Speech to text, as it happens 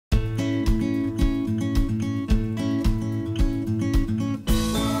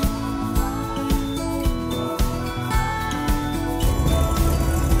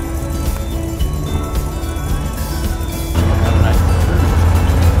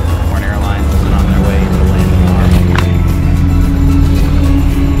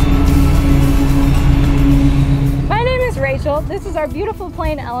beautiful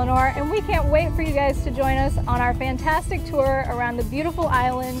plane, Eleanor, and we can't wait for you guys to join us on our fantastic tour around the beautiful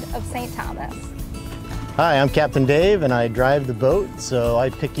island of St. Thomas. Hi, I'm Captain Dave and I drive the boat, so I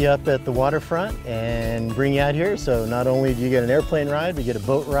pick you up at the waterfront and bring you out here. So not only do you get an airplane ride, we get a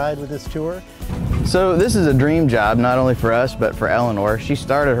boat ride with this tour. So this is a dream job, not only for us, but for Eleanor. She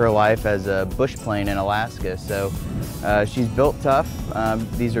started her life as a bush plane in Alaska, so she's built tough.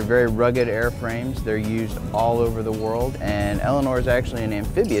 These are very rugged airframes. They're used all over the world, and Eleanor is actually an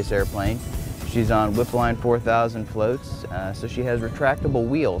amphibious airplane. She's on Whipline 4000 floats, so she has retractable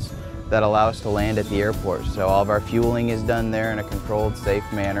wheels that allow us to land at the airport. So all of our fueling is done there in a controlled, safe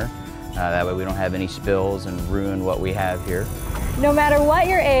manner. That way we don't have any spills and ruin what we have here. No matter what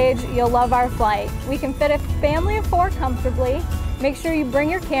your age, you'll love our flight. We can fit a family of 4 comfortably. Make sure you bring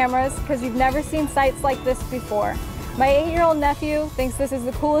your cameras because you've never seen sights like this before. My 8-year-old nephew thinks this is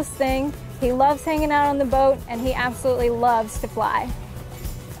the coolest thing. He loves hanging out on the boat and he absolutely loves to fly.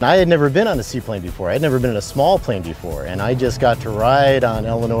 I had never been on a seaplane before. I had never been in a small plane before, and I just got to ride on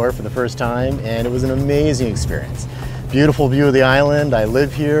Eleanor for the first time, and it was an amazing experience. Beautiful view of the island. I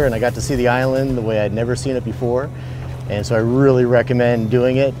live here and I got to see the island the way I'd never seen it before. And so I really recommend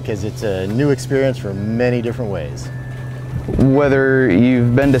doing it because it's a new experience for many different ways. Whether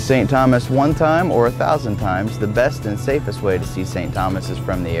you've been to St. Thomas 1 time or 1,000 times, the best and safest way to see St. Thomas is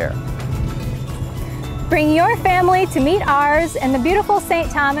from the air. Bring your family to meet ours in the beautiful St.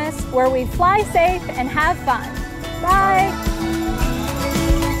 Thomas, where we fly safe and have fun. Bye!